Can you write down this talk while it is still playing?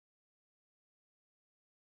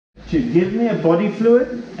to give me a body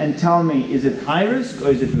fluid and tell me, is it high risk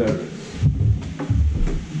or is it low risk?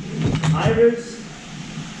 High risk,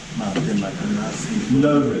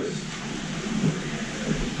 low risk.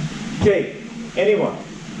 Okay, anyone?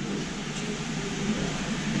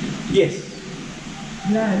 Yes?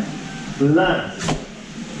 Blood. Blood.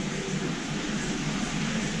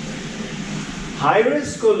 High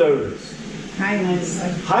risk or low risk? High risk.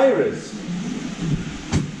 High risk.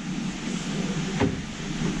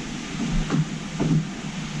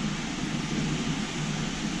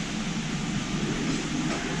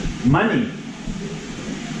 Money.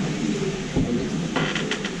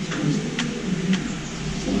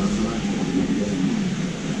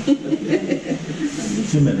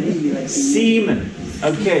 Semen. Semen.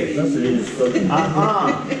 Okay.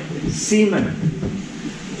 Semen.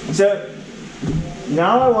 So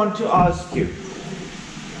now I want to ask you,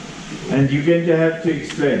 and you're going to have to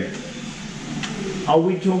explain. Are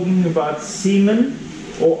we talking about semen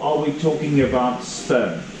or are we talking about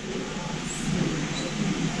sperm?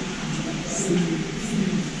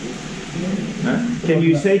 Huh? Can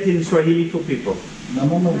you say it in Swahili for people?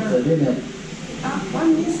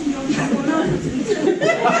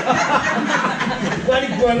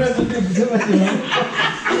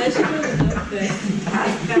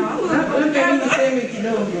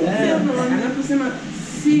 Anaposema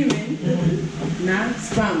semen na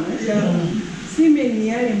sperm. Semen ni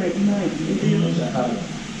yale majimaji.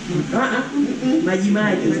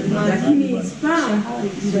 Majimaji. Lakini sperm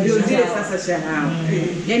ndio zile sasa shahawa.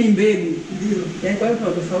 Yaani mbegu. Yaani kwa hiyo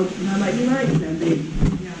tofauti na majimaji na mbegu.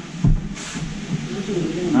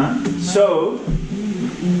 So,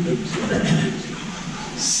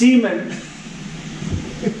 semen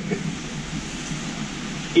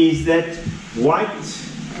is that white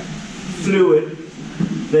fluid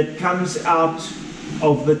that comes out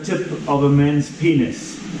of the tip of a man's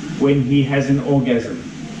penis when he has an orgasm.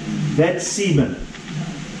 That's semen.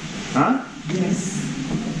 Huh? Yes.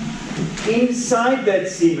 Inside that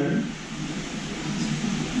semen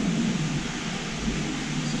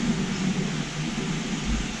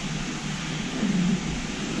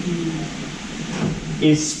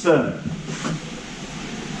is sperm.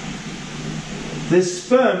 The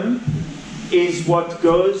sperm is what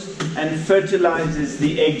goes and fertilizes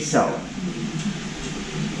the egg cell.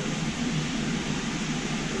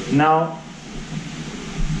 Now,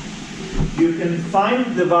 you can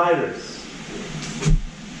find the virus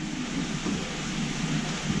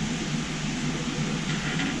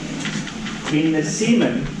in the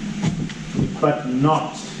semen, but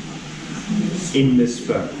not in the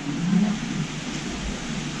sperm.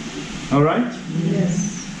 All right? Yes.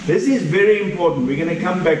 This is very important. We're going to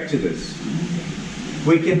come back to this.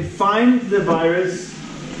 We can find the virus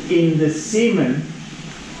in the semen,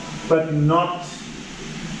 but not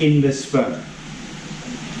in the sperm.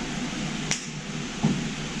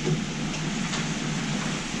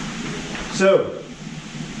 So,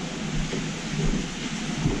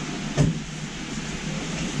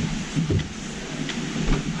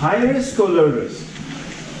 high risk or low risk?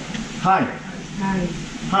 High. High.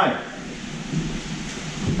 High.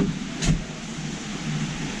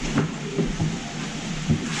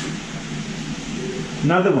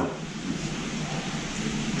 Another one.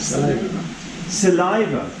 Saliva.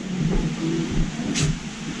 Saliva.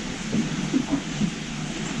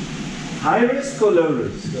 High risk or low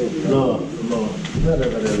risk? Low. Very,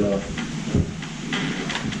 very low.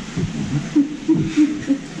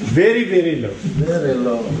 Very, very low. Very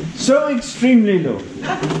low. So extremely low.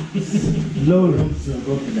 Low risk.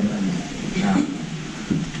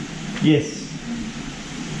 Yes.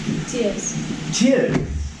 Tears. Tears.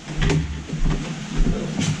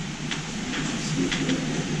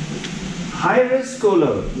 High risk or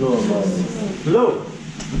low? Low. Low.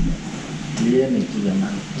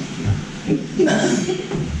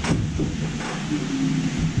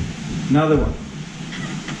 Another one.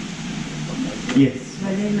 Yes.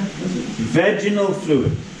 Vaginal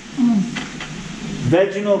fluid.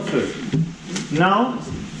 Vaginal fluid. Now,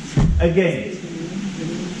 again,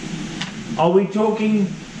 are we talking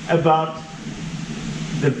about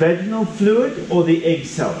the vaginal fluid or the egg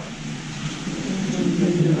cell?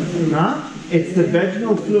 Huh? It's the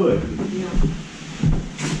vaginal fluid.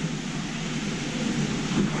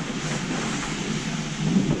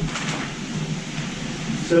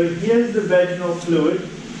 So here's the vaginal fluid,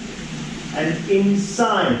 and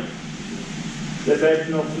inside the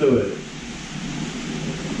vaginal fluid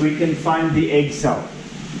we can find the egg cell.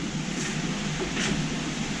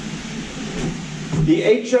 The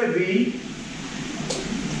HIV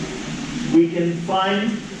we can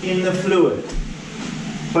find in the fluid.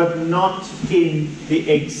 but not in the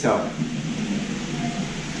egg cell.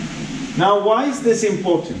 Now, why is this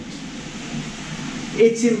important?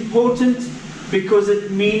 It's important because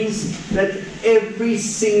it means that every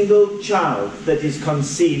single child that is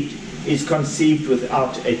conceived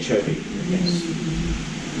without HIV.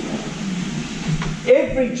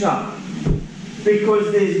 Every child.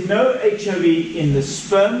 Because there's no HIV in the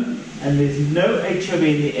sperm and there's no HIV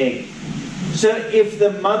in the egg. So if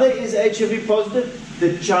the mother is HIV positive,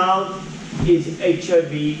 the child is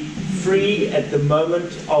HIV free at the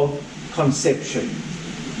moment of conception.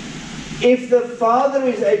 If the father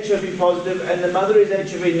is HIV positive and the mother is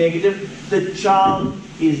HIV negative, the child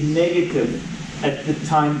is negative at the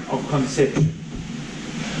time of conception.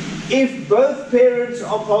 If both parents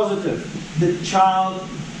are positive, the child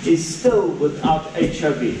is still without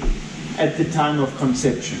HIV at the time of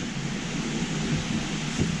conception.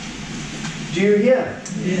 Do you hear?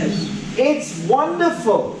 Yes. It's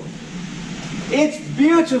wonderful. It's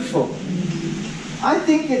beautiful. I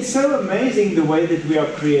think it's so amazing the way that we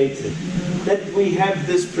are created, that we have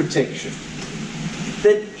this protection.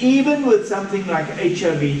 That even with something like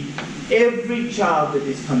HIV, every child that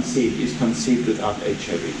is conceived without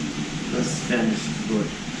HIV. That's fairness of God.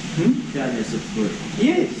 Fairness of God.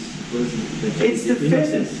 Yes. It's the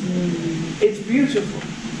fairness. It's beautiful.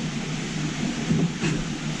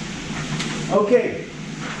 Okay.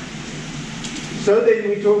 So then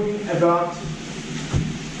we're talking about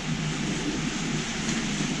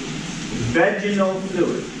vaginal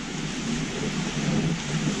fluid.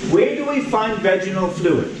 Where do we find vaginal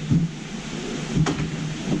fluid?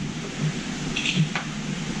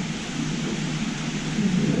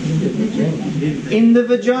 In the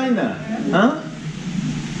vagina. Huh?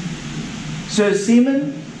 So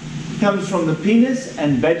semen comes from the penis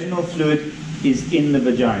and vaginal fluid is in the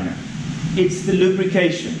vagina. It's the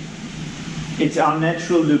lubrication. It's our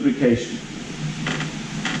natural lubrication.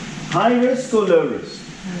 High risk or low risk?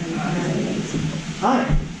 High.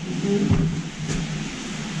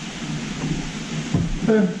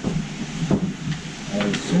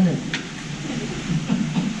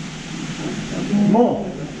 More.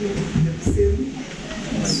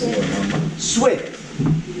 Sweat.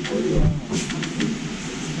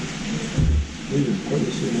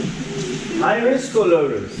 High risk or low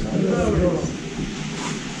risk?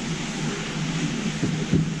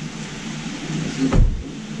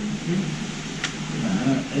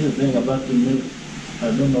 Anything about the milk? I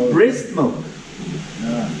don't know. Breast milk.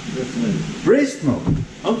 Breast milk. Breast milk.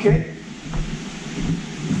 Okay.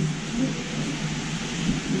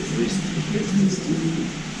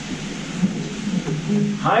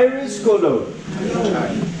 High risk or low?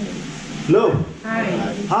 Low.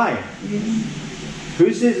 High.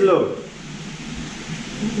 Who says low?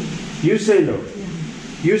 You say low.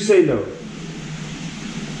 You say low.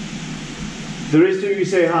 The rest of you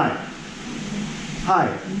say high.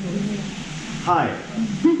 High. High.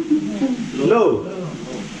 Low.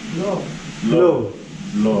 Low.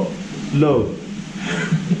 Low. Low.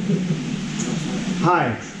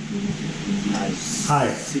 High.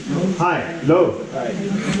 High. High. Low.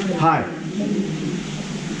 High.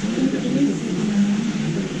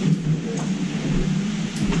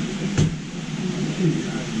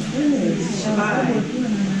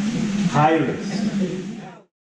 High risk.